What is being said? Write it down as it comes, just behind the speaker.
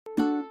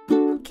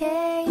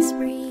case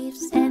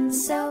briefs, and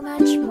so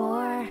much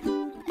more.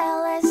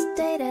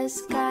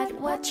 LSData's got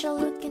what you're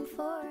looking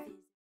for.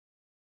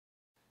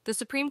 The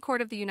Supreme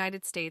Court of the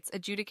United States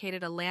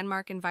adjudicated a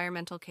landmark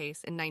environmental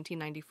case in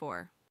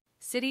 1994.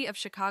 City of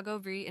Chicago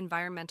v.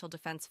 Environmental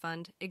Defense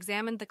Fund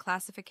examined the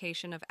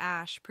classification of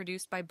ash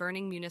produced by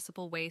burning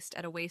municipal waste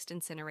at a waste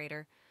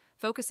incinerator,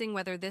 focusing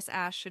whether this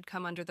ash should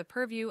come under the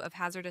purview of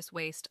hazardous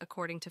waste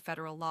according to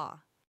federal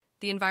law.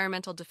 The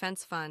Environmental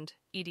Defense Fund,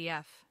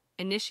 EDF,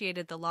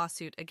 initiated the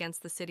lawsuit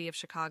against the City of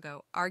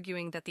Chicago,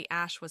 arguing that the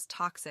ash was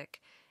toxic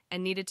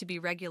and needed to be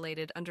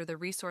regulated under the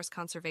Resource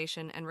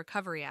Conservation and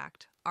Recovery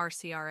Act,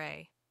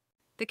 RCRA.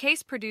 The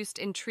case produced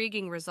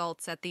intriguing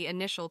results at the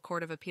initial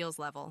Court of Appeals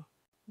level.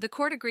 The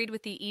court agreed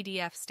with the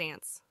EDF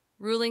stance,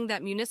 ruling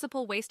that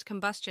municipal waste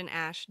combustion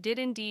ash did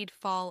indeed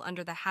fall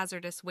under the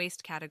hazardous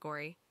waste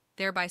category,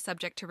 thereby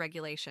subject to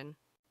regulation.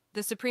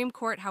 The Supreme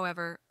Court,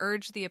 however,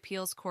 urged the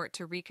appeals court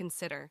to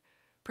reconsider,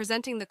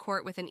 presenting the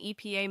court with an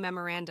EPA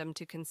memorandum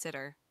to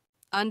consider.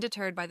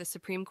 Undeterred by the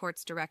Supreme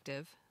Court's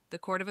directive, the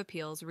Court of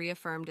Appeals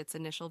reaffirmed its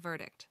initial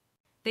verdict.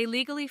 They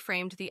legally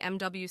framed the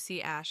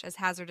MWC ash as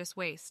hazardous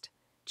waste,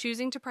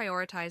 choosing to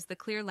prioritize the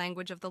clear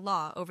language of the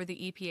law over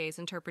the EPA's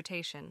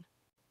interpretation.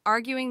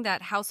 Arguing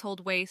that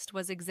household waste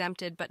was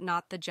exempted but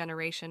not the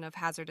generation of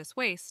hazardous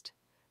waste,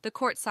 the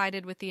court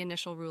sided with the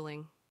initial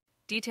ruling.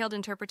 Detailed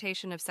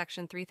interpretation of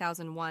Section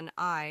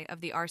 3001I of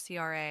the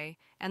RCRA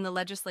and the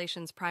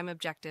legislation's prime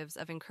objectives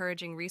of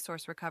encouraging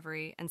resource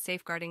recovery and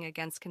safeguarding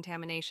against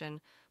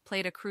contamination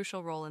played a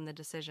crucial role in the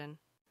decision.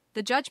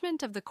 The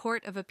judgment of the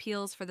Court of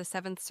Appeals for the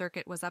Seventh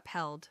Circuit was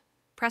upheld,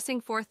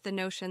 pressing forth the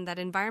notion that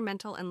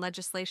environmental and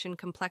legislation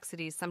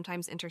complexities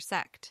sometimes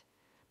intersect,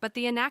 but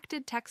the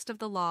enacted text of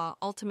the law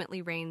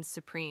ultimately reigns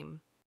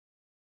supreme.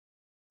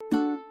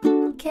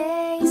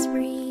 Case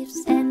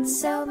briefs, and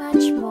so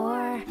much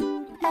more.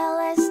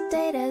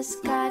 LSData's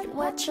got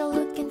what you're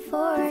looking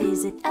for.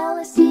 Visit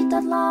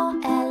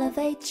lsc.law,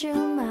 elevate your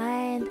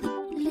mind.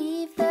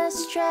 Leave the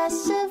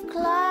stress of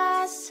climate.